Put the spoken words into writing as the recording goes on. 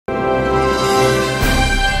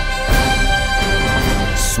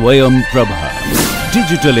Swayam Prabha.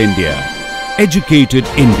 Digital India. Educated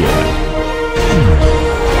India.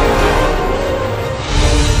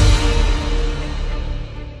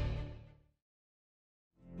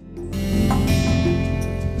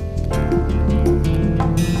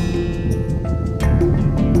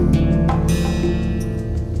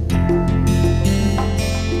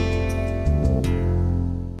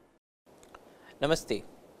 Namaste.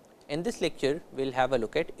 In this lecture, we will have a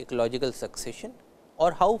look at ecological succession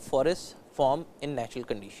or how forests form in natural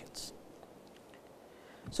conditions.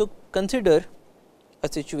 So, consider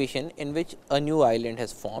a situation in which a new island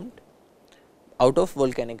has formed out of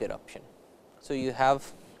volcanic eruption. So, you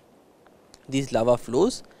have these lava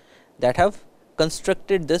flows that have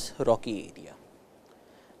constructed this rocky area.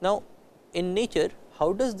 Now, in nature,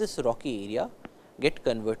 how does this rocky area get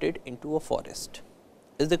converted into a forest?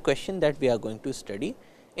 Is the question that we are going to study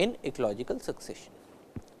in ecological succession.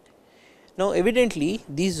 Now, evidently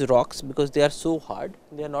these rocks, because they are so hard,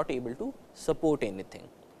 they are not able to support anything.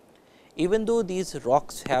 Even though these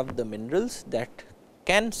rocks have the minerals that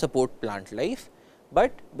can support plant life,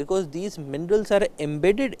 but because these minerals are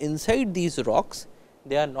embedded inside these rocks,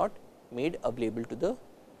 they are not made available to the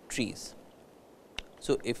trees.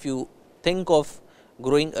 So, if you think of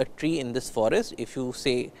growing a tree in this forest, if you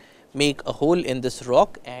say make a hole in this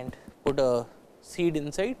rock and put a seed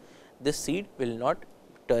inside, this seed will not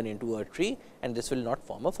turn into a tree and this will not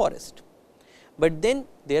form a forest. But then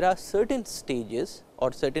there are certain stages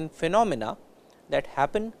or certain phenomena that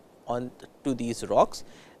happen on to these rocks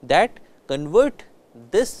that convert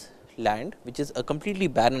this land, which is a completely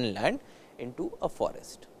barren land, into a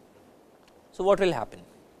forest. So, what will happen?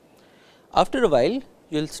 After a while,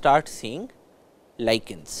 you will start seeing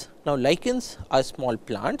lichens. Now, lichens are small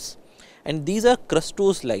plants and these are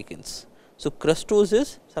crustose lichens. So, crustose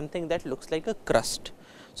is something that looks like a crust.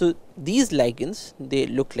 So, these lichens, they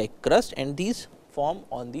look like crust and these form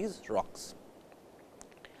on these rocks.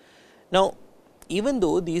 Now, even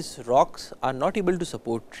though these rocks are not able to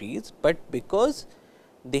support trees, but because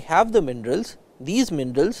they have the minerals, these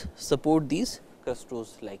minerals support these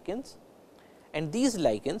crustose lichens, and these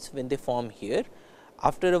lichens, when they form here,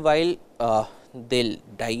 after a while they will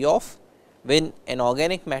die off. When an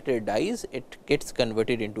organic matter dies, it gets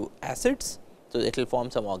converted into acids. So, it will form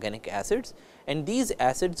some organic acids and these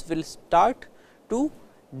acids will start to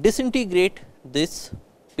disintegrate this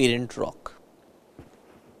parent rock.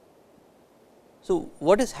 So,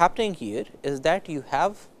 what is happening here is that you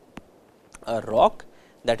have a rock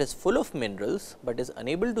that is full of minerals, but is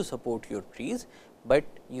unable to support your trees, but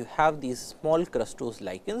you have these small crustose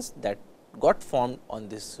lichens that got formed on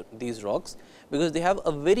these rocks, because they have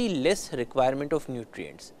a very less requirement of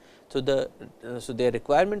nutrients. So, their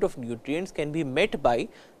requirement of nutrients can be met by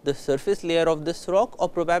the surface layer of this rock or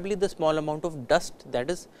probably the small amount of dust that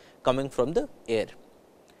is coming from the air.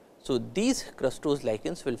 So, these crustose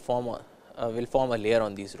lichens will form a layer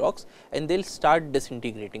on these rocks and they will start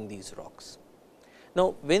disintegrating these rocks.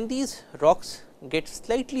 Now, when these rocks get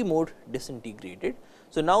slightly more disintegrated,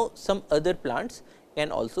 so now some other plants can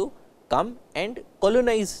also come and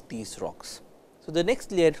colonize these rocks. So, the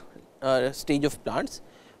next layer stage of plants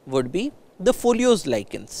would be the foliose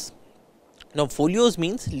lichens. Now, foliose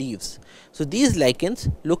means leaves. So, these lichens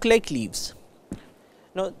look like leaves.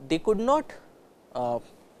 Now, they could not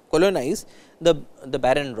colonize the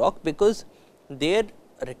barren rock, because their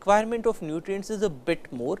requirement of nutrients is a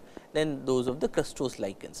bit more than those of the crustose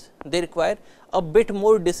lichens. They require a bit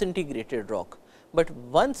more disintegrated rock. But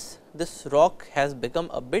once this rock has become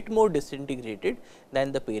a bit more disintegrated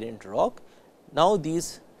than the parent rock, now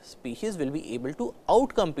these species will be able to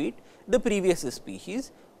outcompete the previous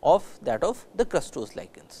species of that of the crustose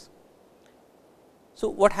lichens. So,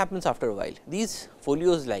 what happens after a while? These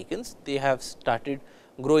foliose lichens, they have started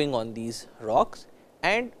growing on these rocks,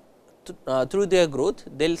 and through their growth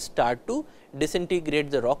they will start to disintegrate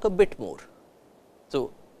the rock a bit more.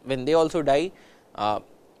 So, when they also die,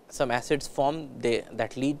 some acids form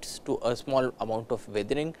that leads to a small amount of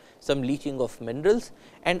weathering, some leaching of minerals,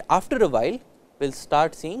 and after a while we will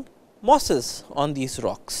start seeing mosses on these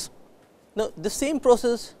rocks. Now, the same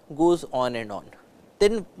process goes on and on.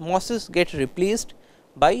 Then mosses get replaced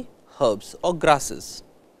by herbs or grasses.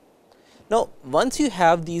 Now, once you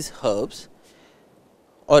have these herbs,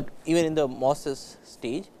 or even in the mosses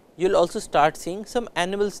stage, you will also start seeing some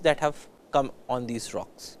animals that have come on these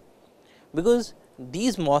rocks, because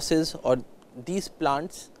these mosses or these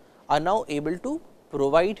plants are now able to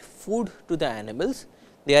provide food to the animals,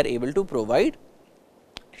 they are able to provide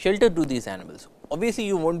shelter to these animals. Obviously,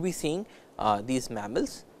 you will not be seeing these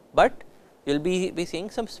mammals, but you will be seeing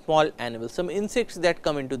some small animals, some insects that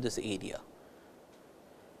come into this area.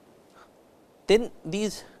 then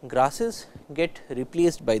these grasses get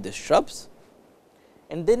replaced by the shrubs,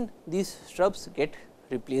 and then these shrubs get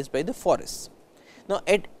replaced by the forests. Now,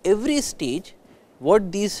 at every stage,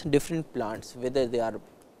 what these different plants, whether they are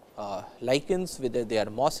lichens, whether they are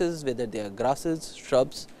mosses, whether they are grasses,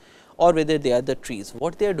 shrubs, or whether they are the trees,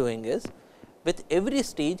 what they are doing is, with every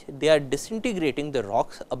stage they are disintegrating the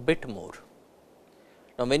rocks a bit more.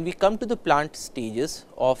 Now, when we come to the plant stages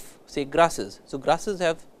of say grasses, so grasses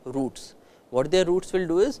have roots. What their roots will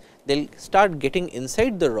do is, they will start getting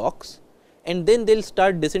inside the rocks, and then they will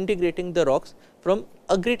start disintegrating the rocks from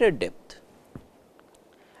a greater depth.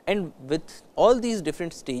 And with all these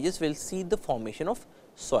different stages, we will see the formation of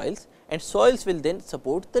soils, and soils will then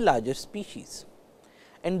support the larger species.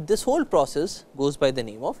 And this whole process goes by the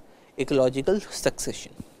name of ecological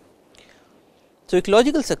succession. So,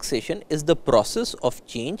 ecological succession is the process of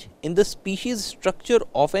change in the species structure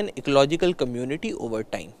of an ecological community over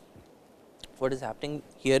time. What is happening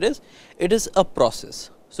here is, it is a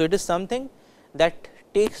process. So, it is something that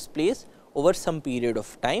takes place over some period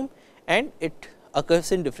of time, and it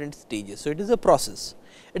occurs in different stages. So, it is a process.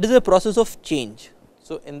 It is a process of change.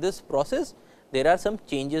 So, in this process, there are some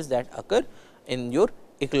changes that occur in your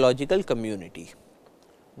ecological community.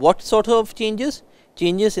 What sort of changes?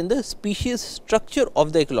 Changes in the species structure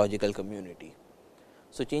of the ecological community.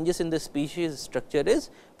 So, changes in the species structure is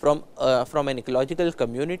from an ecological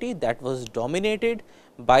community that was dominated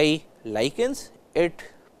by lichens, it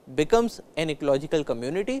becomes an ecological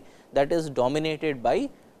community that is dominated by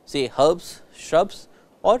say herbs, shrubs,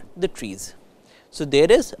 or the trees. So,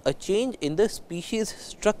 there is a change in the species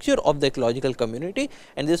structure of the ecological community,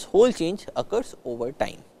 and this whole change occurs over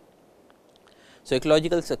time. So,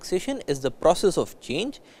 ecological succession is the process of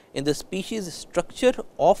change in the species structure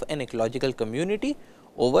of an ecological community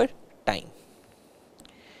over time.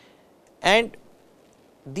 And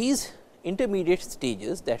these intermediate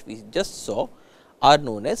stages that we just saw are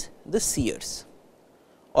known as the seers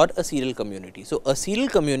or a serial community. So, a serial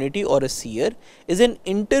community or a seer is an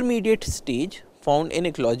intermediate stage found in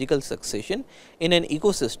ecological succession in an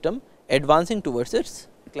ecosystem advancing towards its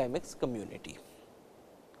climax community.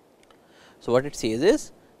 So, what it says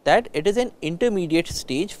is that it is an intermediate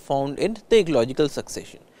stage found in the ecological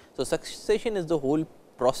succession. So, succession is the whole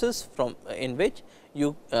process from in which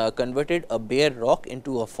you converted a bare rock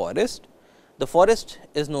into a forest. The forest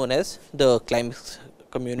is known as the climax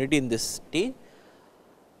community in this stage,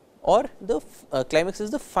 or the climax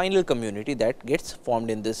is the final community that gets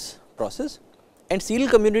formed in this process, and serial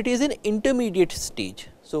community is an intermediate stage.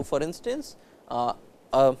 So, for instance,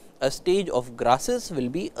 a stage of grasses will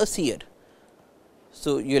be a seer.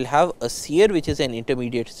 So, you will have a seer which is an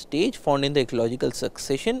intermediate stage found in the ecological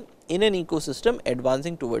succession in an ecosystem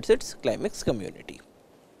advancing towards its climax community.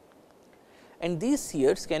 And these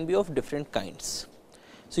seers can be of different kinds.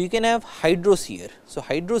 So, you can have hydroseer. So,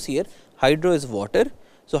 hydroseer, hydro is water.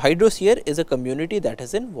 So, hydroseer is a community that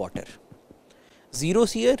is in water. Zero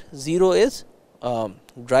seer, zero is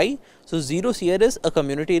dry. So, zero seer is a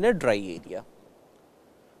community in a dry area.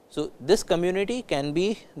 So, this community can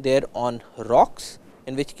be there on rocks,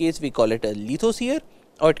 in which case we call it a lithoseer,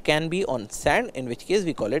 or it can be on sand, in which case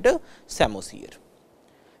we call it a samoseer.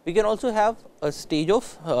 We can also have a stage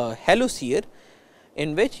of haloseer,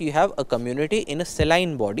 in which you have a community in a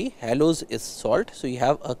saline body. Halos is salt. So, you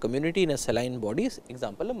have a community in a saline body,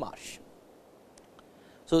 example a marsh.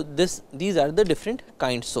 So, these are the different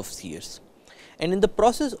kinds of seers, and in the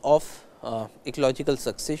process of ecological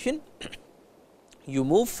succession, you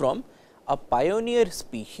move from a pioneer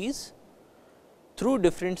species through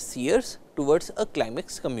different seers towards a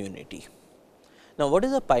climax community. Now, what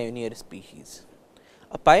is a pioneer species?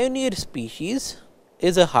 A pioneer species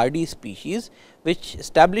is a hardy species which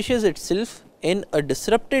establishes itself in a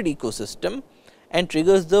disrupted ecosystem and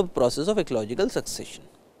triggers the process of ecological succession.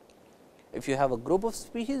 If you have a group of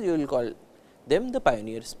species, you will call them the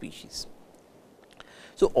pioneer species.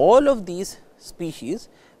 So, all of these species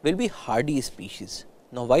will be hardy species.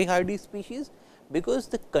 Now, why hardy species? Because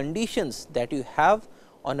the conditions that you have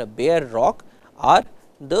on a bare rock are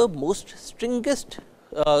the most stringent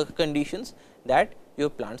conditions that your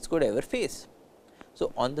plants could ever face.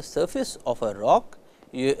 So, on the surface of a rock,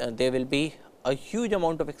 there will be a huge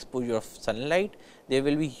amount of exposure of sunlight, there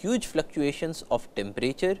will be huge fluctuations of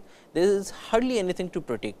temperature, there is hardly anything to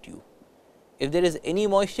protect you. If there is any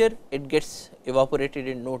moisture, it gets evaporated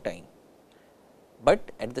in no time.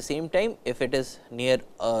 But at the same time, if it is near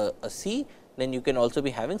a sea, then you can also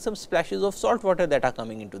be having some splashes of salt water that are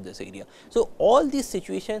coming into this area. So, all these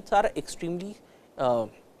situations are extremely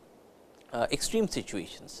extreme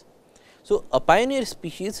situations. So, a pioneer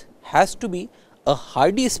species has to be a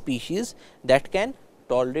hardy species that can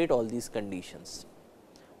tolerate all these conditions.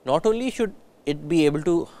 Not only should it be able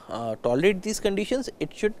to tolerate these conditions,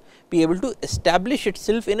 it should be able to establish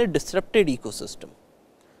itself in a disrupted ecosystem.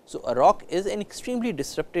 So, a rock is an extremely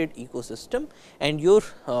disrupted ecosystem, and your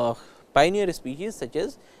pioneer species such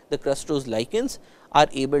as the crustose lichens are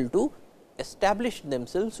able to establish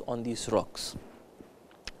themselves on these rocks,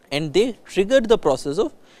 and they trigger the process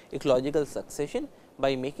of ecological succession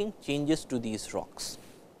by making changes to these rocks.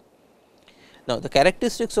 Now, the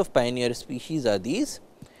characteristics of pioneer species are these: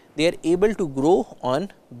 they are able to grow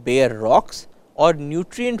on bare rocks or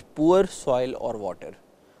nutrient poor soil or water.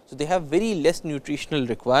 So, they have very less nutritional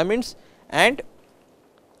requirements and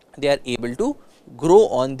they are able to grow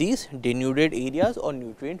on these denuded areas or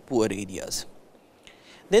nutrient poor areas.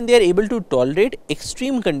 Then they are able to tolerate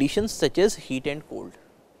extreme conditions such as heat and cold,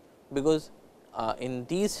 because in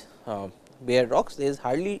these bare rocks there is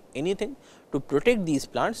hardly anything to protect these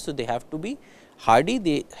plants. So, they have to be hardy,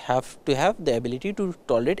 they have to have the ability to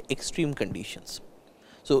tolerate extreme conditions.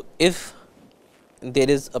 So, if there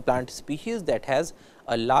is a plant species that has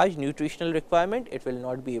a large nutritional requirement, it will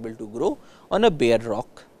not be able to grow on a bare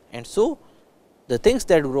rock, and so the things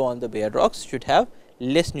that grow on the bare rocks should have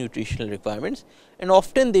less nutritional requirements, and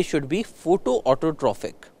often they should be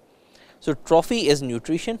photoautotrophic. So, trophy is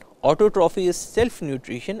nutrition, autotrophy is self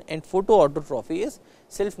nutrition, and photoautotrophy is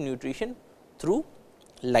self nutrition through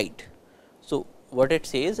light. So, what it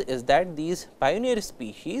says is that these pioneer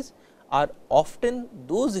species are often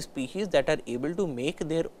those species that are able to make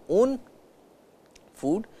their own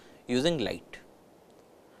food using light.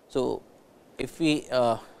 So, if we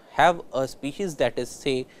have a species that is,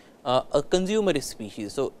 say, a consumer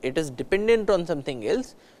species, so it is dependent on something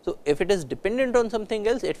else. So, if it is dependent on something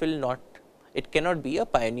else, it cannot be a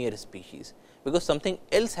pioneer species, because something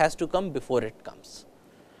else has to come before it comes.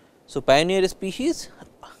 So, pioneer species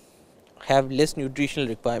have less nutritional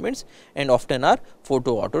requirements and often are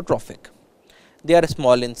photoautotrophic. They are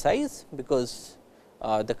small in size, because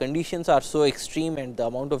the conditions are so extreme and the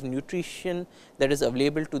amount of nutrition that is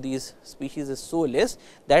available to these species is so less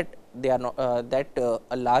that they are not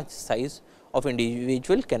a large size of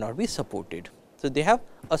individual cannot be supported. So, they have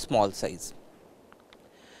a small size.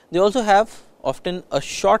 They also have often a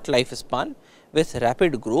short lifespan with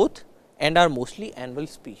rapid growth and are mostly annual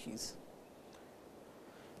species.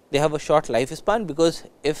 They have a short lifespan, because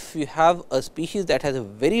if you have a species that has a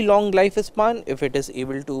very long lifespan, if it is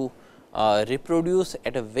able to reproduce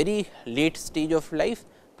at a very late stage of life,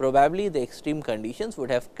 probably the extreme conditions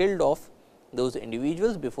would have killed off those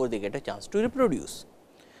individuals before they get a chance to reproduce.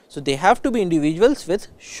 So, they have to be individuals with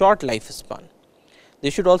short lifespan. They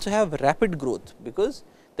should also have rapid growth, because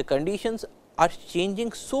the conditions are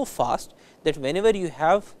changing so fast that whenever you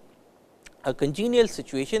have a congenial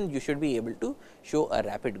situation, you should be able to show a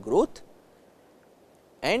rapid growth,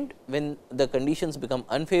 and when the conditions become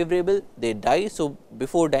unfavorable, they die. So,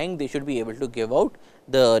 before dying they should be able to give out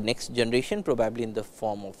the next generation, probably in the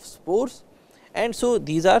form of spores, and so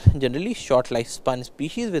these are generally short lifespan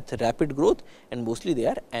species with rapid growth, and mostly they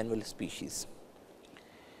are annual species.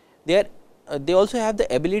 They also have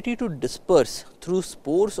the ability to disperse through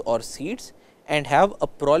spores or seeds and have a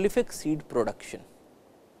prolific seed production.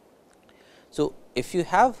 So, if you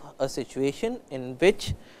have a situation in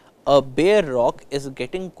which a bare rock is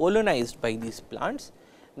getting colonized by these plants,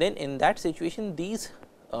 then in that situation these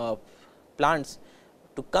plants,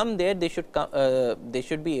 to come there, they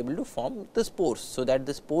should be able to form the spores. So, that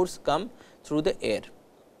the spores come through the air.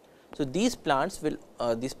 So, these plants will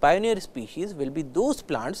these pioneer species will be those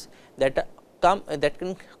plants that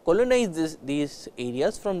can colonize these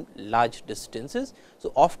areas from large distances.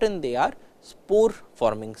 So, often they are spore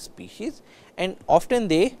forming species, and often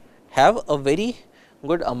they have a very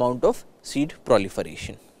good amount of seed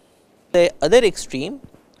proliferation. The other extreme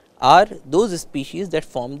are those species that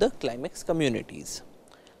form the climax communities.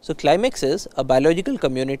 So, climax is a biological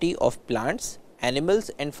community of plants, animals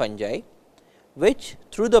and fungi, which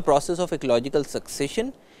through the process of ecological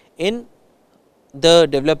succession in the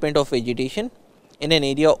development of vegetation in an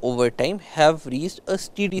area over time have reached a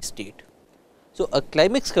steady state. So, a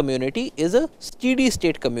climax community is a steady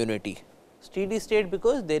state community. Steady state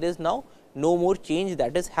because there is now no more change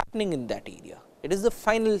that is happening in that area. It is the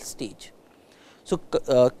final stage. So,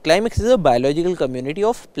 climax is a biological community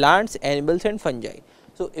of plants, animals and fungi.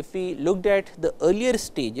 So, if we looked at the earlier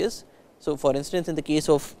stages, so for instance, in the case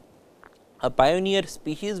of a pioneer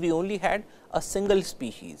species, we only had a single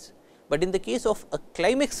species, but in the case of a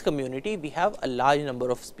climax community, we have a large number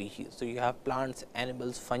of species. So, you have plants,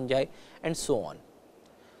 animals, fungi and so on.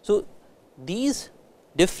 So, these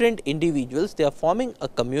different individuals, they are forming a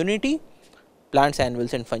community plants,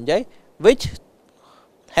 animals and fungi, which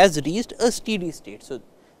has reached a steady state. So,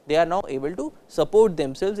 they are now able to support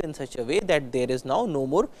themselves in such a way that there is now no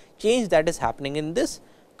more change that is happening in this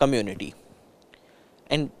community,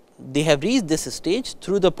 and they have reached this stage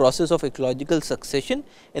through the process of ecological succession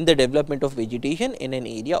in the development of vegetation in an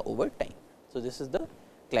area over time. So, this is the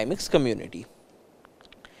climax community,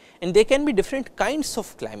 and there can be different kinds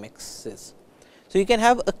of climaxes. So, you can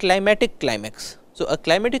have a climatic climax. So, a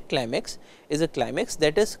climatic climax is a climax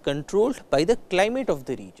that is controlled by the climate of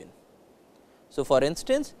the region. So, for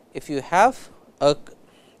instance, if you have a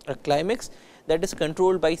climax that is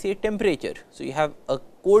controlled by say temperature. So, you have a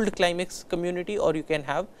cold climax community, or you can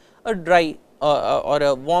have a dry or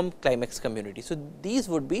a warm climax community. So, these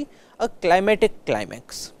would be a climatic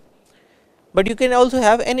climax, but you can also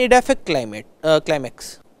have an edaphic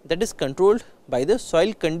climax that is controlled by the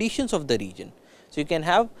soil conditions of the region. So, you can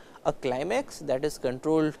have a climax that is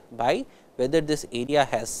controlled by whether this area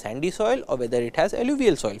has sandy soil or whether it has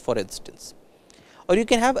alluvial soil, for instance. Or you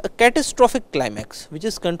can have a catastrophic climax, which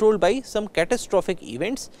is controlled by some catastrophic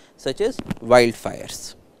events such as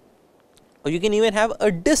wildfires. Or you can even have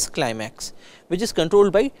a disclimax, which is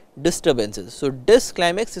controlled by disturbances. So,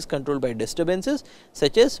 disclimax is controlled by disturbances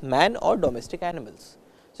such as man or domestic animals.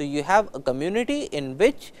 So, you have a community in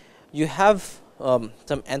which you have some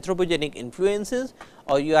anthropogenic influences,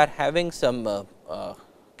 or you are having some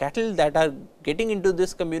cattle that are getting into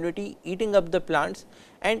this community, eating up the plants,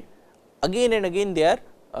 and again they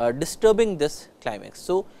are disturbing this climax.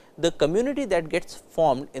 So, the community that gets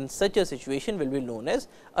formed in such a situation will be known as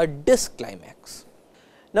a disclimax.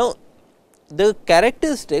 Now, the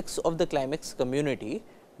characteristics of the climax community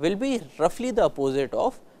will be roughly the opposite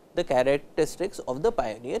of the characteristics of the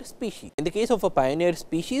pioneer species. In the case of a pioneer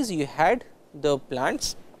species, you had the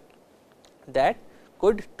plants that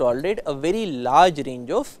could tolerate a very large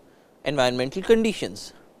range of environmental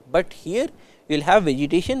conditions, but here you will have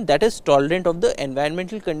vegetation that is tolerant of the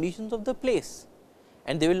environmental conditions of the place,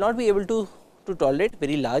 and they will not be able to tolerate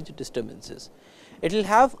very large disturbances. It will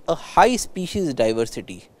have a high species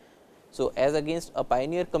diversity. So, as against a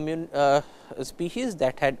pioneer species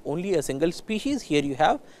that had only a single species, here you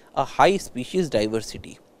have a high species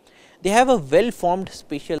diversity. They have a well formed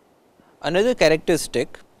spatial. Another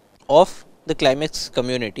characteristic of the climax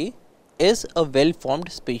community is a well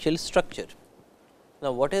formed spatial structure.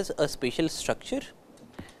 Now, what is a spatial structure?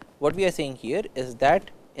 What we are saying here is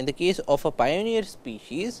that in the case of a pioneer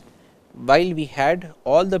species, while we had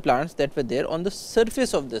all the plants that were there on the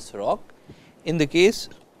surface of this rock, in the case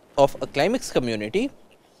of a climax community,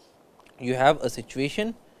 you have a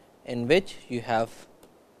situation in which you have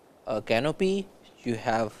a canopy, you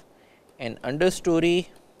have an understory,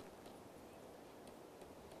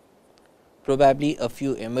 probably a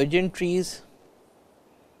few emergent trees,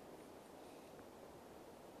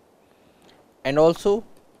 and also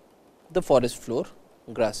the forest floor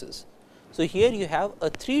grasses. So, here you have a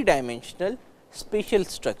 3-dimensional spatial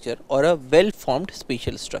structure or a well formed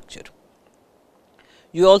spatial structure.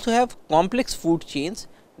 You also have complex food chains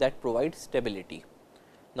that provide stability.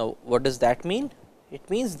 Now, what does that mean? It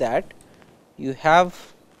means that you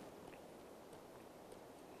have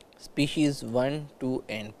species 1, 2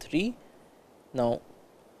 and 3. Now,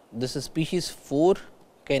 this is species 4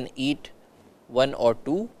 can eat 1 or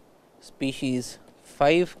 2, species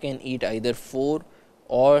 5 can eat either 4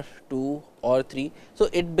 or 2 or 3. So,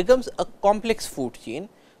 it becomes a complex food chain.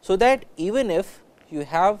 So, that even if you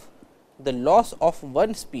have the loss of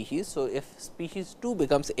one species, so if species 2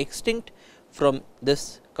 becomes extinct from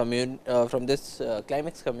this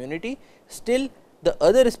climax community, still the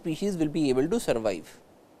other species will be able to survive.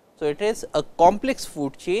 So, it is a complex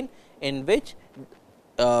food chain in which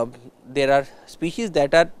there are species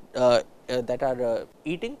that are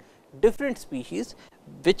eating different species,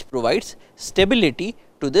 which provides stability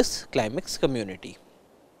to this climax community.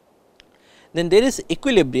 Then there is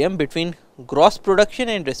equilibrium between gross production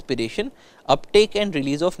and respiration, uptake and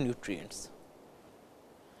release of nutrients.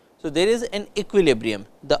 So, there is an equilibrium.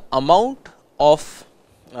 The amount of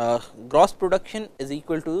gross production is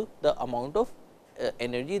equal to the amount of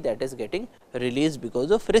energy that is getting released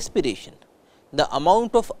because of respiration. The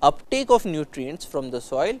amount of uptake of nutrients from the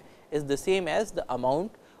soil is the same as the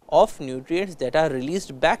amount of nutrients that are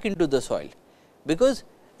released back into the soil, because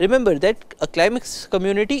remember that a climax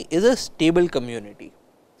community is a stable community.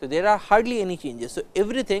 So, there are hardly any changes. So,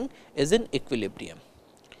 everything is in equilibrium.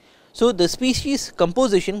 So, the species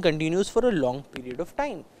composition continues for a long period of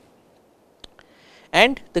time,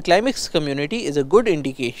 and the climax community is a good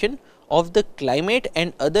indication of the climate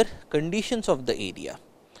and other conditions of the area.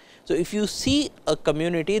 So, if you see a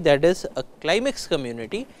community that is a climax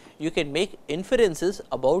community, you can make inferences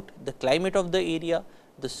about the climate of the area,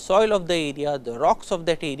 the soil of the area, the rocks of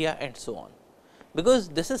that area and so on, because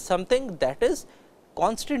this is something that is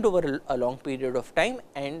constant over a long period of time,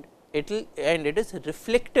 and it is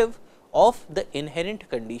reflective of the inherent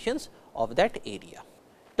conditions of that area.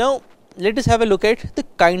 Now, let us have a look at the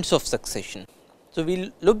kinds of succession. So,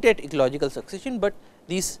 we looked at ecological succession, but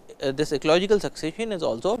this ecological succession is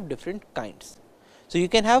also of different kinds. So, you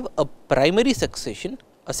can have a primary succession,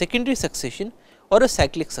 a secondary succession or a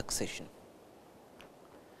cyclic succession.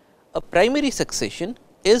 A primary succession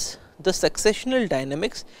is the successional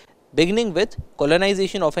dynamics beginning with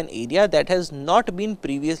colonization of an area that has not been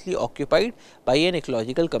previously occupied by an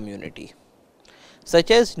ecological community, such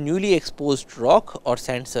as newly exposed rock or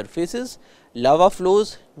sand surfaces, lava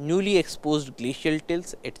flows, newly exposed glacial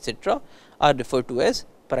tilts, etc., are referred to as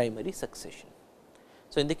primary succession.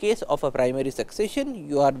 So, in the case of a primary succession,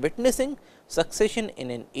 you are witnessing succession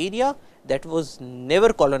in an area that was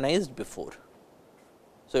never colonized before.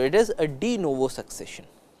 So, it is a de novo succession.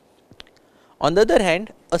 On the other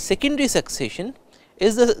hand, a secondary succession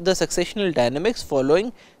is the successional dynamics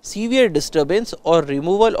following severe disturbance or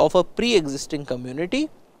removal of a pre-existing community,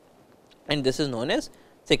 and this is known as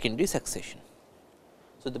secondary succession.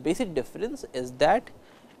 So, the basic difference is that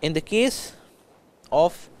in the case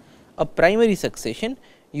of a primary succession,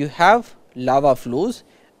 you have lava flows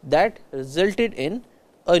that resulted in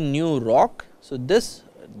a new rock. So,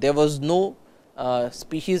 there was no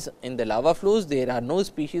species in the lava flows, there are no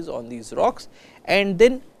species on these rocks, and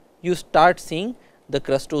then you start seeing the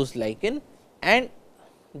crustose lichen, and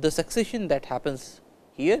the succession that happens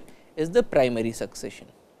here is the primary succession.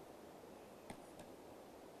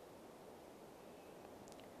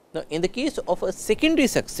 Now, in the case of a secondary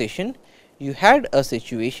succession, you had a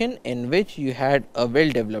situation in which you had a well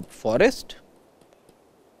developed forest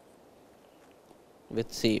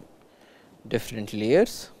with say different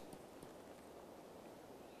layers.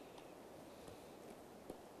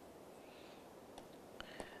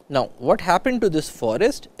 Now, what happened to this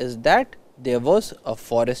forest is that there was a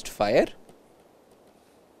forest fire,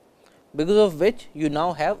 because of which you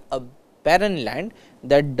now have a barren land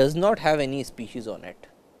that does not have any species on it,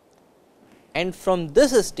 and from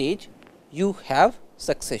this stage you have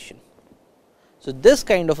succession. So, this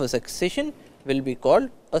kind of a succession will be called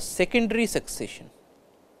a secondary succession.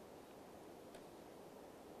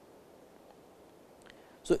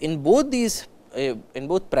 So, in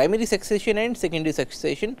both primary succession and secondary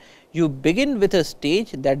succession, you begin with a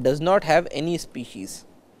stage that does not have any species,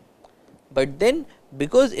 but then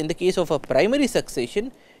because in the case of a primary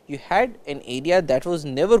succession you had an area that was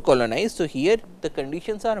never colonized. So, here the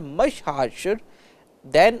conditions are much harsher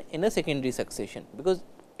than in a secondary succession, because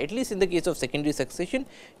at least in the case of secondary succession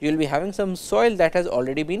you will be having some soil that has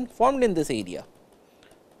already been formed in this area,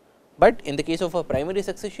 but in the case of a primary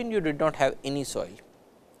succession you did not have any soil.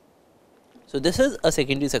 So, this is a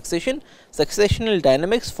secondary succession. Successional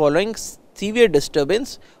dynamics following severe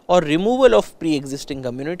disturbance or removal of pre-existing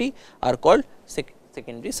community are called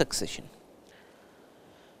secondary succession.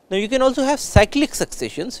 Now, you can also have cyclic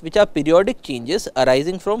successions, which are periodic changes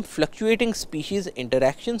arising from fluctuating species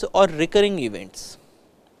interactions or recurring events.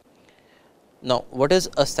 Now, what is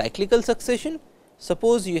a cyclical succession?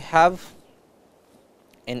 Suppose you have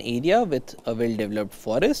an area with a well developed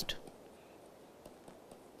forest,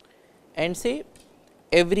 and say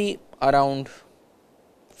every around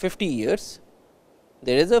 50 years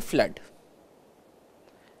there is a flood.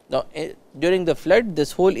 Now, during the flood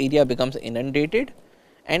this whole area becomes inundated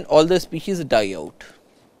and all the species die out.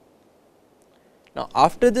 Now,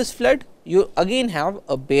 after this flood you again have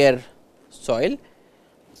a bare soil.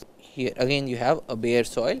 Here again you have a bare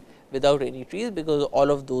soil without any trees, because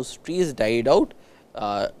all of those trees died out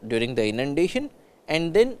during the inundation,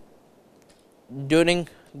 and then during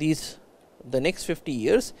the next 50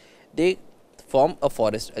 years they form a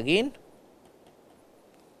forest again,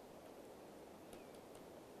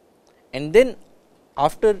 and then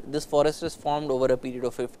after this forest is formed over a period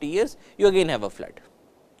of 50 years you again have a flood.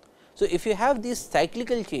 So, if you have these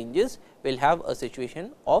cyclical changes, we will have a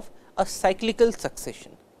situation of a cyclical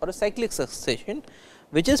succession or a cyclic succession,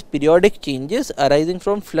 which is periodic changes arising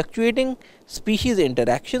from fluctuating species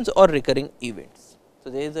interactions or recurring events. So,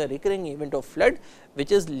 there is a recurring event of flood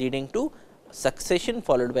which is leading to succession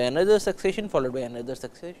followed by another succession followed by another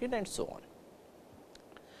succession and so on.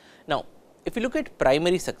 Now, if you look at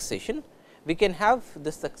primary succession, we can have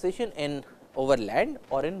this succession in over land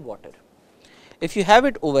or in water. If you have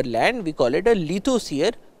it over land, we call it a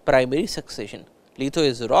lithosphere primary succession. Litho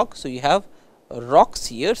is rock, so you have rock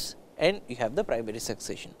shears and you have the primary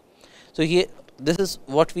succession. So, here this is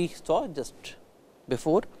what we saw just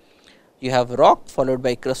before. You have rock followed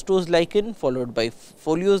by crustose lichen, followed by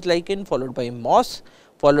foliose lichen, followed by moss,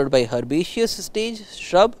 followed by herbaceous stage,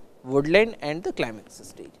 shrub, woodland and the climax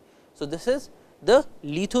stage. So, this is the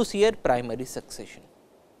lithocere primary succession.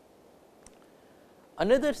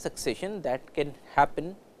 Another succession that can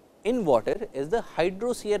happen in water is the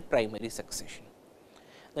hydrocere primary succession.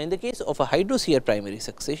 Now, in the case of a hydrocere primary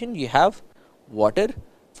succession, you have water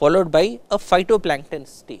followed by a phytoplankton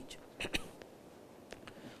stage.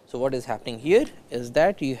 So, what is happening here is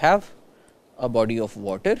that you have a body of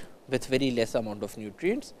water with very less amount of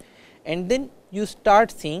nutrients, and then you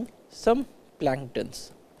start seeing some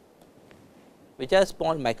planktons, which are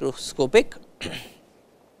small microscopic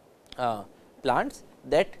plants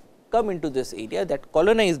that come into this area, that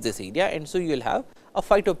colonize this area, and so you will have a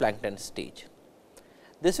phytoplankton stage.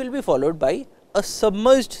 This will be followed by a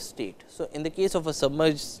submerged state. So, in the case of a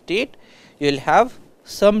submerged state, you will have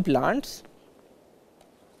some plants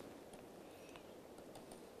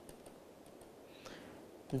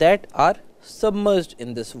that are submerged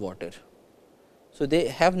in this water. So, they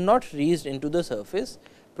have not reached into the surface.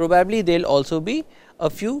 Probably there will also be a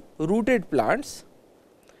few rooted plants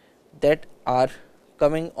that are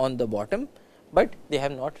coming on the bottom, but they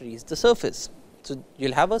have not reached the surface. So, you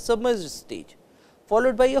will have a submerged stage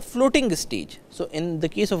followed by a floating stage. So, in the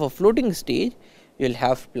case of a floating stage, you will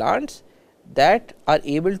have plants that are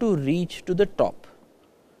able to reach to the top.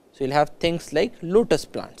 So, you will have things like lotus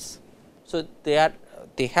plants. So,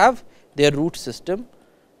 they have their root system,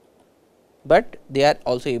 but they are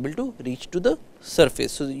also able to reach to the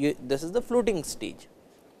surface. So, this is the floating stage.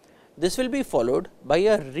 This will be followed by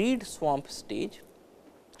a reed swamp stage,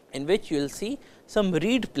 in which you will see some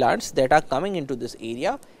reed plants that are coming into this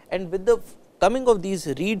area, and with the coming of these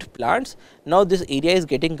reed plants, now this area is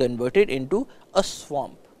getting converted into a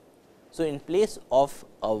swamp. So, in place of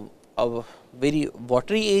a very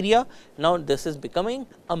watery area, now this is becoming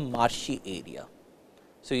a marshy area.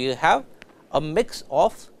 So, you have a mix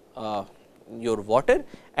of your water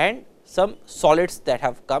and some solids that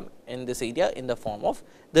have come in this area in the form of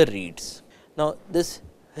the reeds. Now, this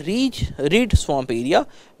reed swamp area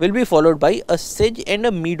will be followed by a sedge and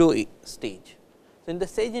a meadow stage. So, in the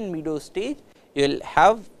sedge and meadow stage, you will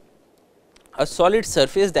have a solid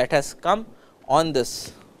surface that has come on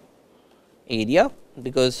this area,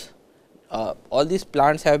 because all these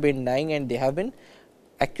plants have been dying and they have been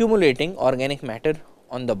accumulating organic matter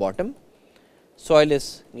on the bottom. Soil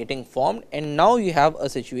is getting formed, and now you have a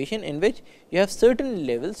situation in which you have certain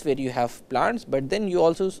levels where you have plants, but then you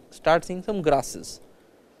also start seeing some grasses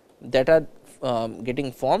that are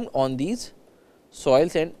getting formed on these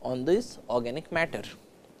soils and on this organic matter.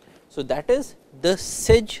 So, that is the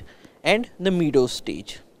sedge and the meadow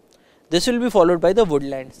stage. This will be followed by the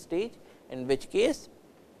woodland stage, in which case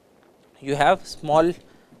you have small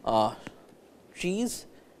trees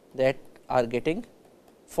that are getting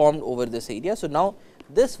formed over this area. So, now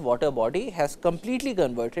this water body has completely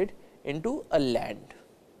converted into a land,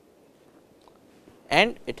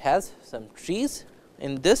 and it has some trees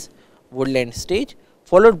in this woodland stage,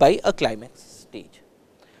 followed by a climax stage.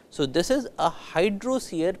 So, this is a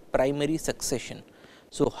hydrocere primary succession.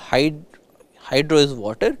 So, hydro is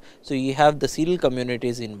water. So, you have the cereal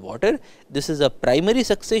communities in water. This is a primary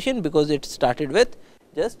succession, because it started with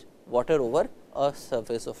just water over a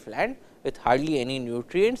surface of land with hardly any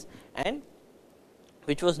nutrients, and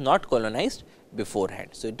which was not colonized beforehand.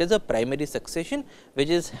 So, it is a primary succession which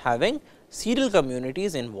is having cereal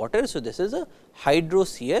communities in water. So, this is a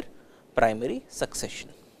hydrocere primary succession.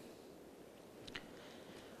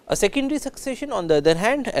 A secondary succession, on the other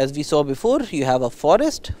hand, as we saw before, you have a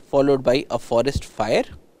forest followed by a forest fire,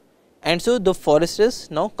 and so the forest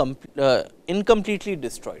is now incompletely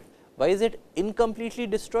destroyed. Why is it incompletely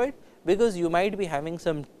destroyed? Because you might be having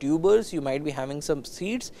some tubers, you might be having some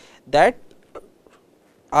seeds that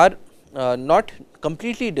are not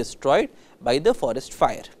completely destroyed by the forest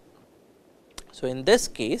fire. So, in this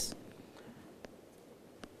case,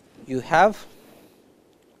 you have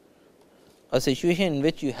a situation in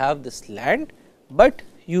which you have this land, but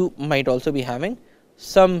you might also be having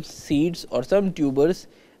some seeds or some tubers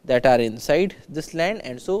that are inside this land,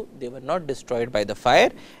 and so they were not destroyed by the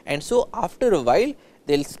fire, and so after a while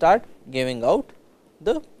they will start giving out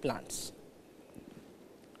the plants.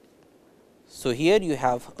 So, here you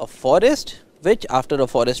have a forest, which after a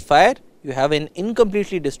forest fire you have an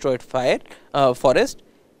incompletely destroyed forest,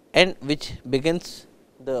 and which begins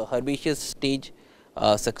the herbaceous stage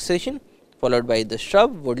succession, followed by the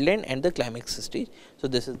shrub, woodland and the climax stage. So,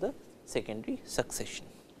 this is the secondary succession.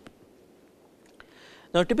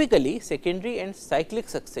 Now, typically secondary and cyclic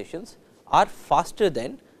successions are faster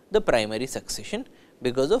than the primary succession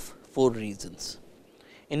because of 4 reasons.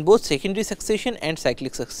 In both secondary succession and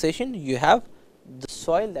cyclic succession, you have the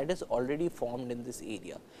soil that is already formed in this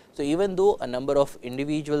area. So, even though a number of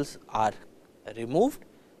individuals are removed,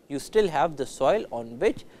 you still have the soil on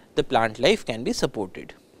which the plant life can be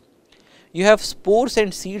supported. You have spores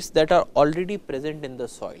and seeds that are already present in the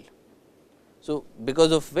soil. So,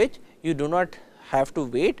 because of which you do not have to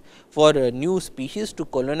wait for new species to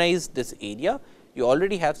colonize this area. You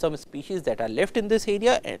already have some species that are left in this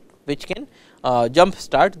area and which can jump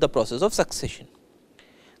start the process of succession.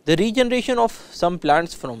 The regeneration of some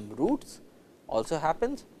plants from roots also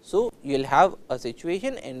happens. So, you will have a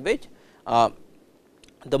situation in which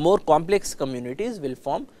the more complex communities will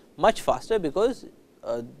form much faster, because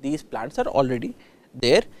these plants are already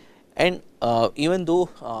there, and even though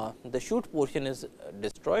the shoot portion is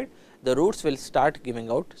destroyed, the roots will start giving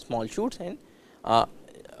out small shoots, and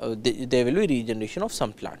there will be regeneration of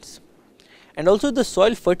some plants. And also the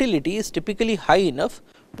soil fertility is typically high enough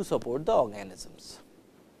to support the organisms.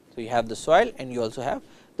 So, you have the soil and you also have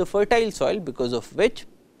the fertile soil, because of which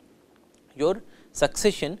your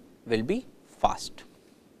succession will be fast.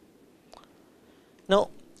 Now,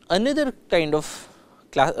 another kind of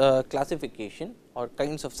classification or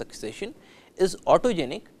kinds of succession is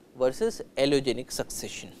autogenic versus allogenic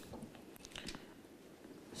succession.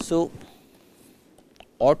 So,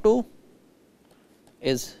 auto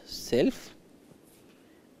is self,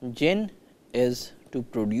 gen is to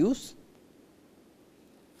produce,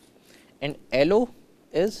 and allo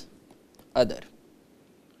is other.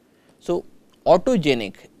 So,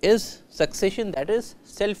 autogenic is succession that is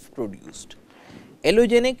self produced.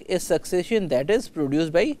 Allogenic is succession that is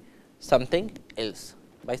produced by something else,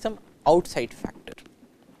 by some outside factor.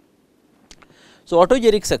 So,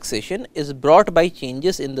 autogenic succession is brought by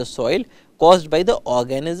changes in the soil caused by the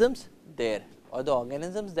organisms there, or the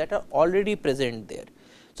organisms that are already present there.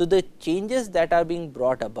 So, the changes that are being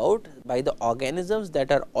brought about by the organisms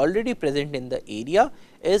that are already present in the area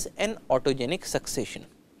is an autogenic succession.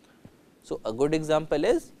 So, a good example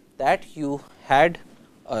is that you had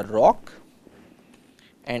a rock,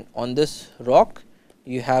 and on this rock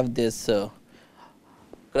you have this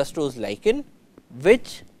crustose lichen,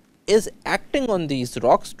 which is acting on these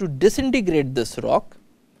rocks to disintegrate this rock,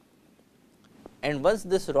 and once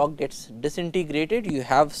this rock gets disintegrated, you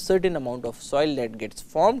have certain amount of soil that gets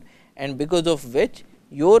formed, and because of which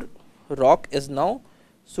your rock is now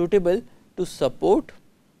suitable to support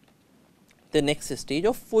the next stage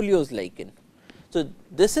of foliose lichen. So,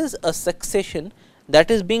 this is a succession that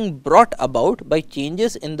is being brought about by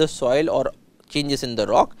changes in the soil or changes in the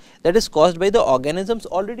rock, that is caused by the organisms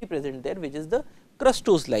already present there, which is the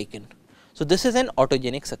crustose lichen. So, this is an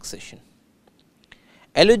autogenic succession.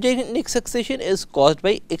 Allogenic succession is caused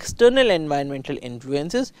by external environmental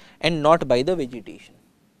influences and not by the vegetation.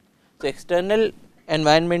 So, external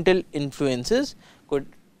environmental influences could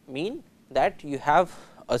mean that you have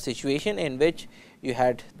a situation in which you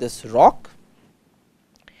had this rock,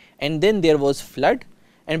 and then there was flood,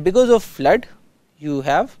 and because of flood you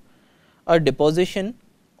have a deposition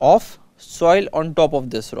of soil on top of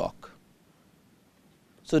this rock.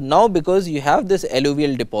 So, now because you have this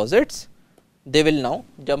alluvial deposits, they will now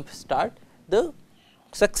jump start the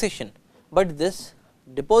succession, but this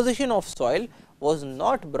deposition of soil was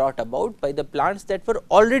not brought about by the plants that were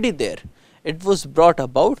already there. It was brought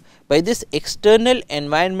about by this external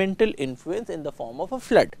environmental influence in the form of a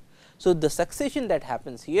flood. So, the succession that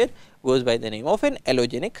happens here goes by the name of an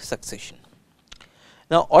allogenic succession.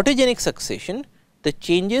 Now, autogenic succession, the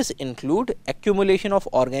changes include accumulation of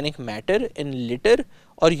organic matter in litter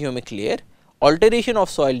or humic layer, alteration of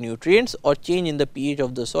soil nutrients, or change in the pH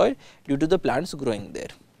of the soil due to the plants growing there.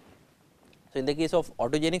 So, in the case of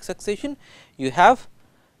autogenic succession, you have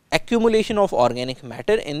accumulation of organic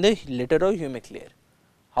matter in the litter or humic layer.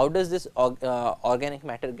 How does this organic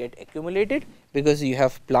matter get accumulated? Because you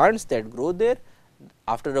have plants that grow there,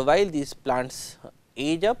 after a while these plants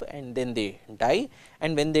age up and then they die,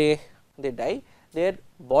 and when they die, their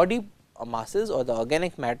body masses or the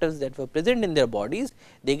organic matters that were present in their bodies,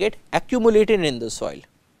 they get accumulated in the soil.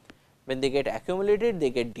 When they get accumulated, they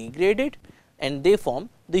get degraded and they form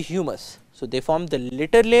the humus. So, they form the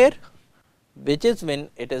litter layer, which is when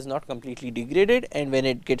it is not completely degraded, and when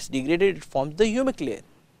it gets degraded, it forms the humic layer.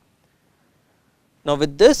 Now,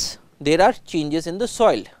 with this there are changes in the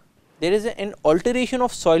soil. There is an alteration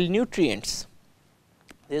of soil nutrients.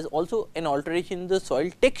 There is also an alteration in the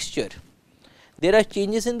soil texture. There are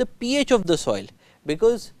changes in the pH of the soil,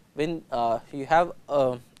 because when you have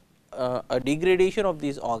a degradation of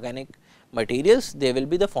these organic materials, there will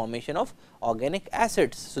be the formation of organic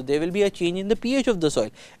acids. So, there will be a change in the pH of the soil,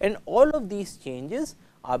 and all of these changes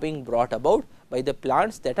are being brought about by the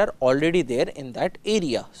plants that are already there in that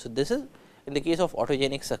area. So, this is in the case of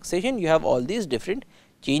autogenic succession, you have all these different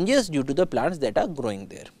changes due to the plants that are growing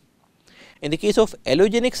there. In the case of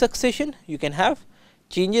allogenic succession, you can have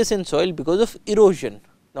changes in soil because of erosion.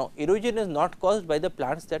 Now, erosion is not caused by the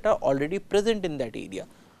plants that are already present in that area.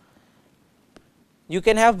 You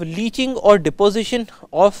can have leaching or deposition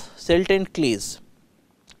of silt and clays.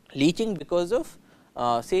 Leaching because of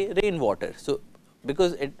say rainwater. So,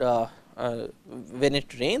 because it when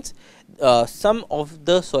it rains, some of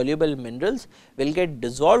the soluble minerals will get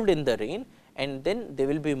dissolved in the rain, and then they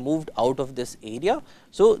will be moved out of this area.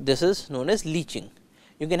 So, this is known as leaching.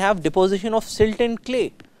 You can have deposition of silt and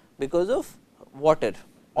clay because of water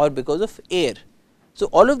or because of air. So,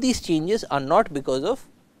 all of these changes are not because of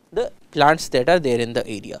the plants that are there in the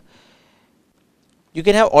area. You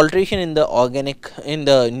can have alteration in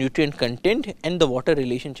the nutrient content and the water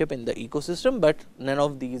relationship in the ecosystem, but none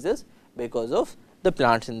of these is because of the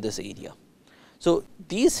plants in this area. So,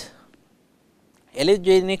 these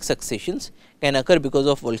allogenic successions can occur because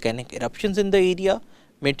of volcanic eruptions in the area,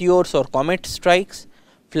 meteors or comet strikes,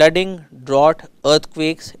 flooding, drought,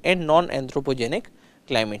 earthquakes, and non-anthropogenic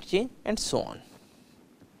climate change, and so on.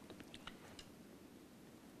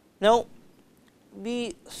 Now,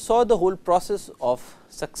 we saw the whole process of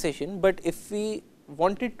succession, but if we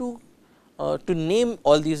wanted to name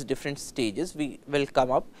all these different stages, we will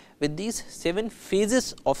come up with these 7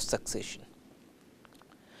 phases of succession.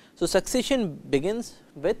 So, succession begins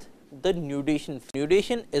with the nudation.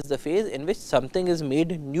 Nudation is the phase in which something is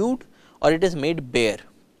made nude or it is made bare.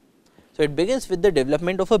 So, it begins with the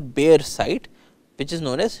development of a bare site, which is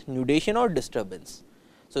known as nudation or disturbance.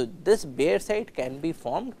 So, this bare site can be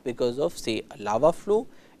formed because of say a lava flow,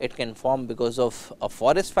 it can form because of a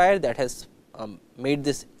forest fire that has made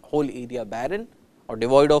this whole area barren or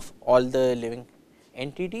devoid of all the living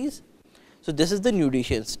entities. So, this is the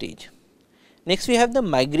nudation stage. Next, we have the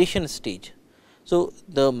migration stage. So,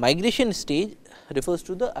 the migration stage refers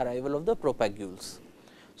to the arrival of the propagules.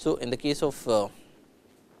 So, in the case of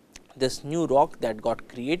this new rock that got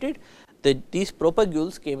created, these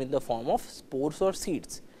propagules came in the form of spores or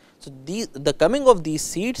seeds. So, the coming of these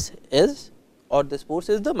seeds is, or the spores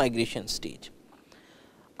is the migration stage.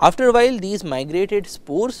 After a while, these migrated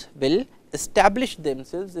spores will establish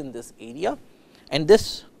themselves in this area, and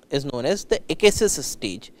this is known as the echesis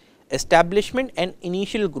stage, establishment and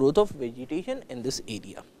initial growth of vegetation in this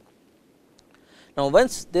area. Now,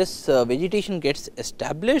 once this vegetation gets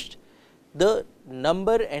established, the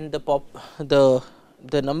number and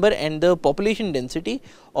the number and the population density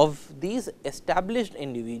of these established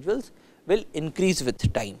individuals will increase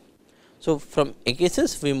with time. So, from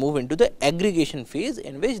echesis we move into the aggregation phase,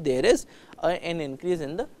 in which there is an increase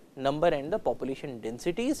in the number and the population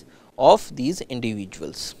densities of these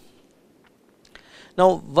individuals.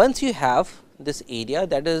 Now, once you have this area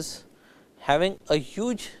that is having a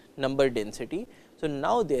huge number density, so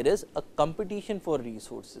now there is a competition for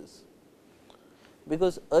resources,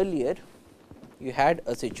 because earlier you had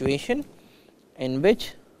a situation in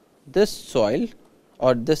which this soil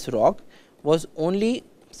or this rock was only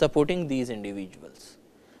supporting these individuals,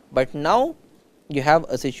 but now you have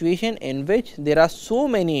a situation in which there are so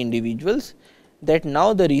many individuals that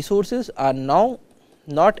now the resources are now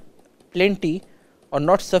not plenty or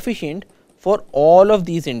not sufficient for all of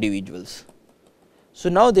these individuals. So,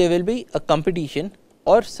 now there will be a competition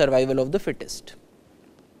or survival of the fittest.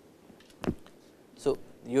 So,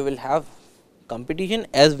 you will have competition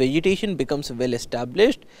as vegetation becomes well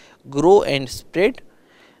established, grow and spread.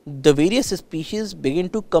 The various species begin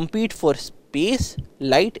to compete for space,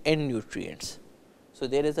 light and nutrients. So,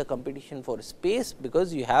 there is a competition for space,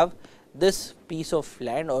 because you have this piece of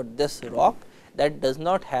land or this rock that does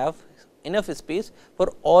not have enough space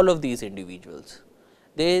for all of these individuals.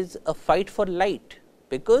 There is a fight for light,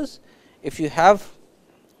 because if you have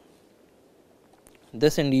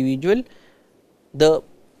this individual,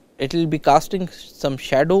 it will be casting some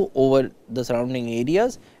shadow over the surrounding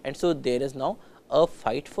areas, and so there is now a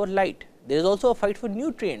fight for light. There is also a fight for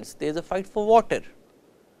nutrients, there is a fight for water.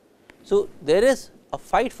 So, there is a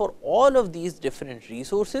fight for all of these different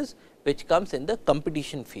resources, which comes in the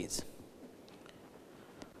competition phase.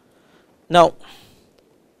 Now,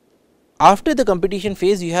 after the competition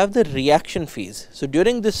phase, you have the reaction phase. So,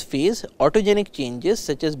 during this phase, autogenic changes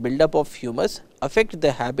such as buildup of humus affect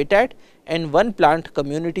the habitat, and one plant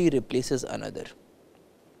community replaces another.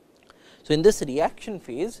 So, in this reaction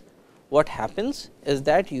phase, what happens is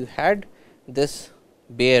that you had this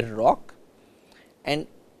bare rock, and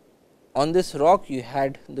on this rock you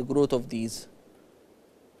had the growth of these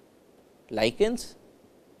lichens.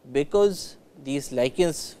 Because these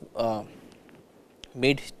lichens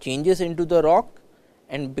made changes into the rock,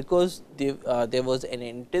 and because there was an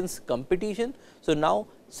intense competition. So, now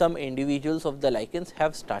some individuals of the lichens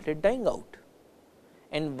have started dying out,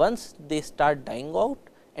 and once they start dying out,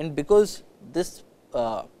 and because this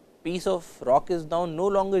piece of rock is now no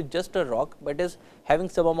longer just a rock, but is having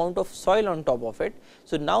some amount of soil on top of it.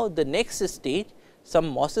 So, now the next stage, some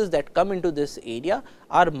mosses that come into this area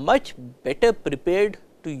are much better prepared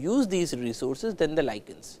to use these resources than the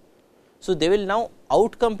lichens. So, they will now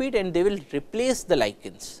outcompete and they will replace the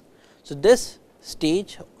lichens. So, this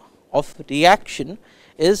stage of reaction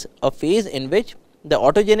is a phase in which the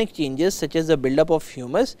autogenic changes such as the buildup of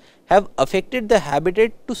humus have affected the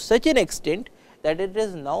habitat to such an extent that it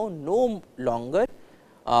is now no longer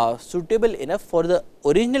suitable enough for the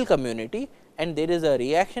original community, and there is a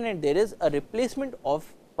reaction and there is a replacement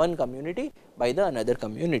of one community by the another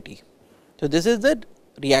community. So, this is the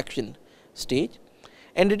reaction stage,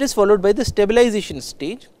 and it is followed by the stabilization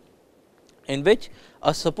stage, in which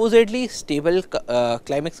a supposedly stable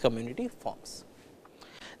climax community forms.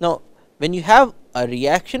 Now, when you have a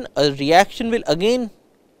reaction will again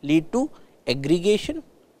lead to aggregation.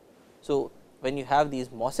 So, when you have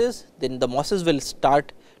these mosses, then the mosses will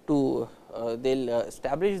start to they will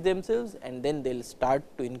establish themselves, and then they will start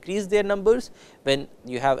to increase their numbers. When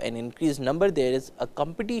you have an increased number, there is a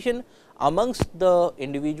competition amongst the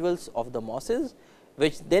individuals of the mosses,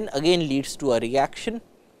 which then again leads to a reaction,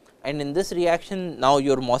 and in this reaction now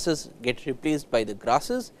your mosses get replaced by the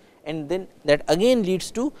grasses, and then that again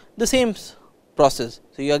leads to the same process.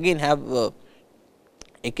 So, you again have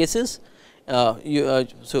acacias.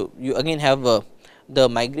 So, you again have the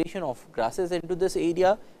migration of grasses into this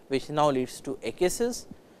area, which now leads to acacias,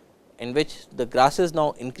 in which the grasses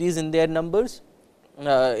now increase in their numbers,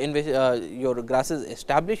 in which your grasses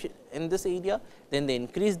establish in this area, then they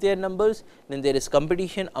increase their numbers, then there is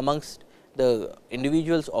competition amongst the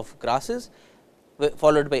individuals of grasses,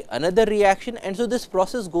 followed by another reaction, and so this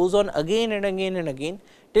process goes on again and again and again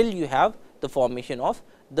till you have the formation of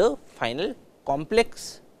the final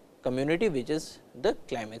complex community, which is the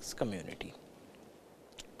climax community.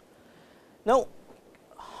 Now,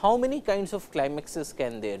 how many kinds of climaxes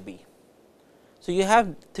can there be? So, you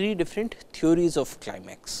have three different theories of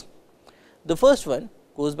climax. The first one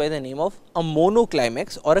goes by the name of a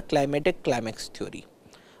monoclimax or a climatic climax theory.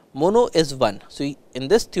 Mono is one. So, in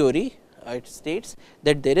this theory it states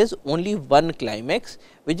that there is only one climax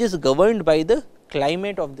which is governed by the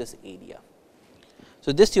climate of this area.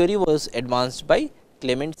 So, this theory was advanced by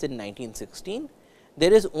Clements in 1916.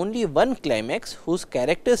 There is only one climax whose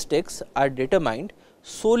characteristics are determined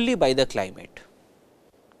solely by the climate.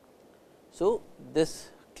 So, this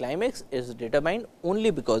climax is determined only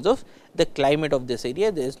because of the climate of this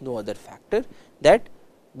area. There is no other factor that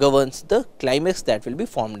governs the climax that will be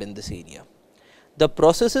formed in this area. The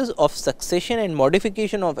processes of succession and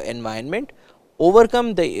modification of environment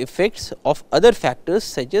overcome the effects of other factors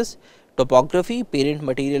such as topography, parent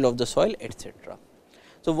material of the soil, etc.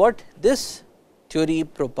 So, what this theory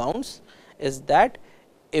propounds is that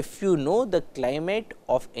if you know the climate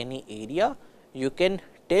of any area, you can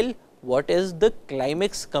tell what is the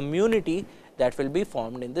climax community that will be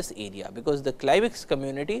formed in this area, because the climax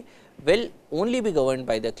community will only be governed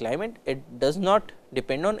by the climate, it does not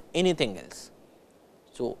depend on anything else.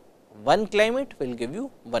 So, one climate will give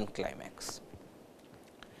you one climax.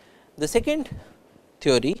 The second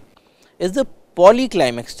theory is the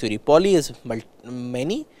polyclimax theory. Poly is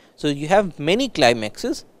many. So, you have many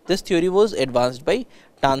climaxes. This theory was advanced by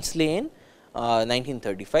Tansley in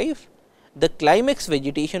 1935. The climax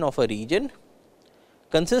vegetation of a region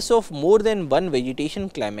consists of more than one vegetation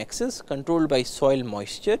climaxes controlled by soil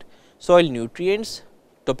moisture, soil nutrients,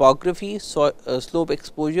 topography, slope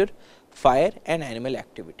exposure, fire and animal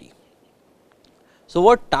activity. So,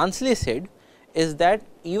 what Tansley said is that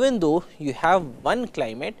even though you have one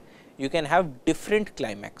climate, you can have different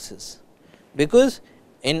climaxes, because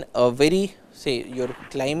in a very say your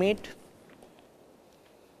climate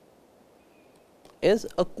is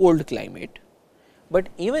a cold climate, but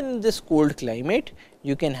even in this cold climate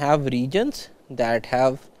you can have regions that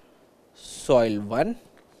have soil 1,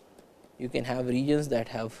 you can have regions that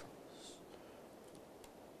have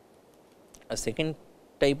a second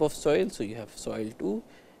type of soil. So, you have soil 2,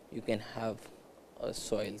 you can have a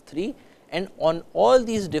soil 3, and on all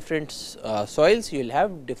these different soils you will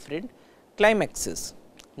have different climaxes,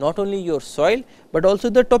 not only your soil, but also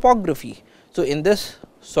the topography. So, in this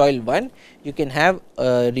soil 1 you can have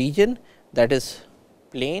a region that is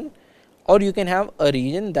plain, or you can have a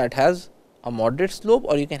region that has a moderate slope,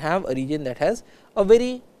 or you can have a region that has a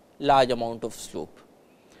very large amount of slope.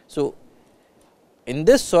 So, in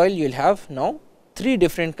this soil you will have now 3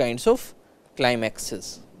 different kinds of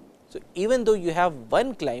climaxes. So, even though you have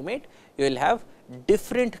one climate, you will have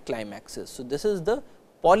different climaxes. So, this is the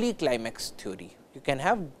polyclimax theory. You can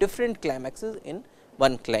have different climaxes in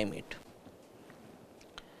one climate.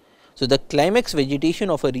 So, the climax vegetation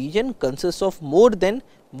of a region consists of more than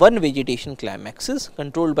one vegetation climaxes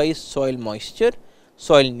controlled by soil moisture,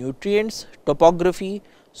 soil nutrients, topography,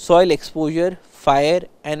 soil exposure, fire,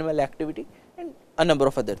 animal activity and a number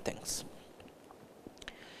of other things.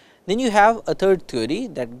 Then you have a third theory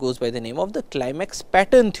that goes by the name of the climax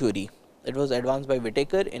pattern theory. It was advanced by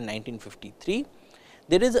Whittaker in 1953.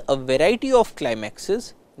 There is a variety of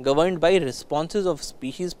climaxes governed by responses of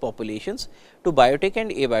species populations to biotic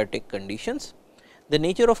and abiotic conditions. The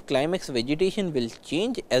nature of climax vegetation will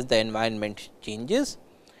change as the environment changes,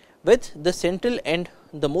 with the central and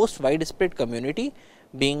the most widespread community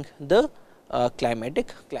being the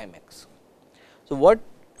climatic climax. So, what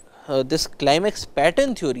this climax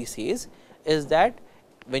pattern theory says is that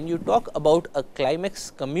when you talk about a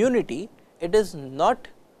climax community, it is not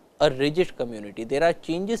a rigid community. There are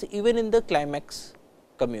changes even in the climax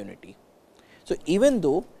community. So, even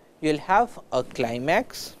though you will have a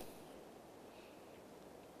climax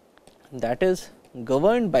that is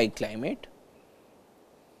governed by climate,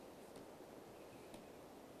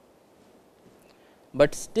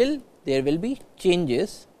 but still there will be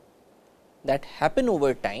changes that happen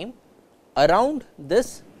over time around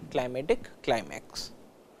this climatic climax.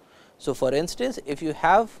 So, for instance, if you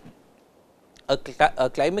have a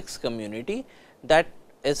climax community that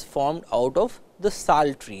is formed out of the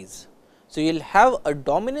sal trees. So, you will have a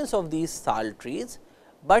dominance of these sal trees,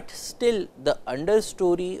 but still the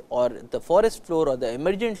understory or the forest floor or the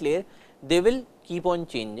emergent layer, they will keep on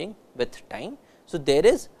changing with time. So, there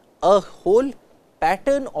is a whole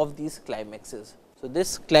pattern of these climaxes. So,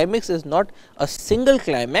 this climax is not a single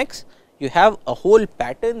climax, you have a whole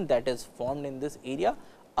pattern that is formed in this area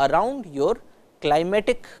around your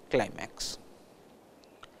climatic climax.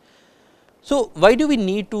 So, why do we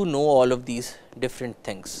need to know all of these different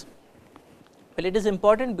things? Well, it is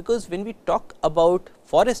important because when we talk about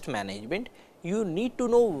forest management, you need to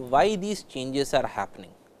know why these changes are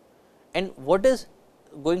happening and what is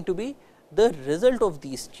going to be the result of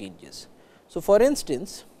these changes. So, for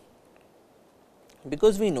instance,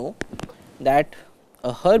 because we know that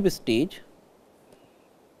a herb stage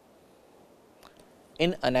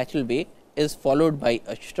in a natural way is followed by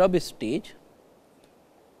a shrub stage,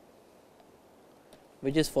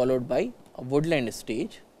 which is followed by a woodland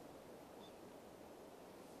stage.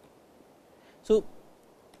 So,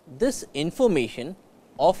 this information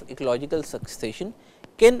of ecological succession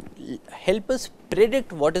can help us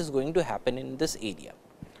predict what is going to happen in this area.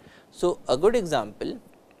 So, a good example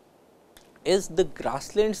is the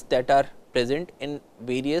grasslands that are present in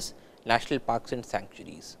various national parks and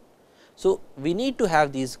sanctuaries. So, we need to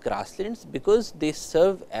have these grasslands because they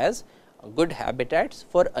serve as good habitats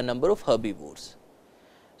for a number of herbivores.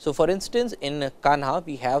 So, for instance, in Kanha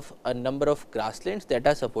we have a number of grasslands that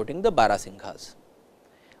are supporting the Barasinghas,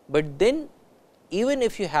 but then even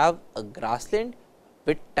if you have a grassland,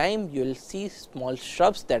 with time you will see small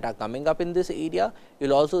shrubs that are coming up in this area, you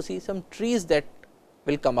will also see some trees that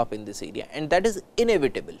will come up in this area, and that is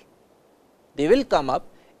inevitable. They will come up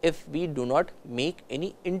if we do not make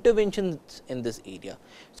any interventions in this area.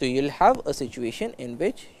 So, you will have a situation in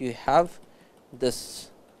which you have this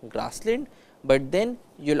grassland, but then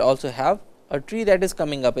you will also have a tree that is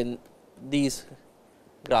coming up in these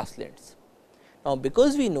grasslands. Now,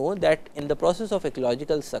 because we know that in the process of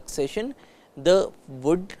ecological succession, the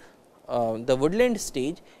woodland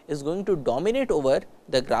stage is going to dominate over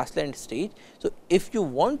the grassland stage. So, if you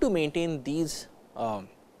want to maintain these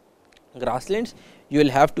grasslands, you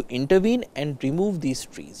will have to intervene and remove these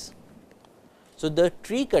trees. So, the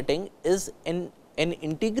tree cutting is an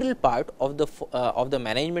integral part of the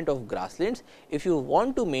management of grasslands if you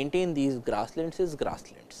want to maintain these grasslands as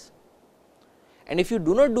grasslands. And if you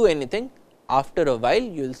do not do anything, after a while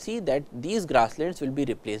you will see that these grasslands will be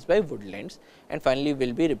replaced by woodlands and finally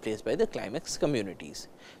will be replaced by the climax communities.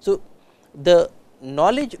 So, the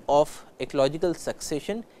knowledge of ecological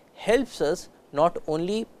succession helps us not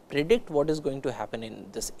only predict what is going to happen in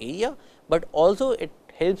this area, but also it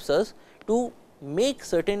helps us to make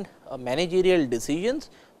certain managerial decisions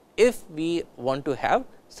if we want to have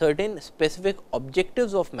certain specific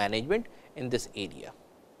objectives of management in this area.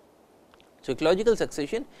 So, ecological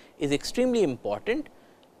succession is extremely important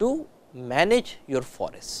to manage your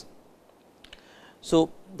forests.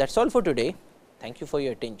 So, that is all for today. Thank you for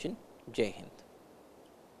your attention. Jai Hind.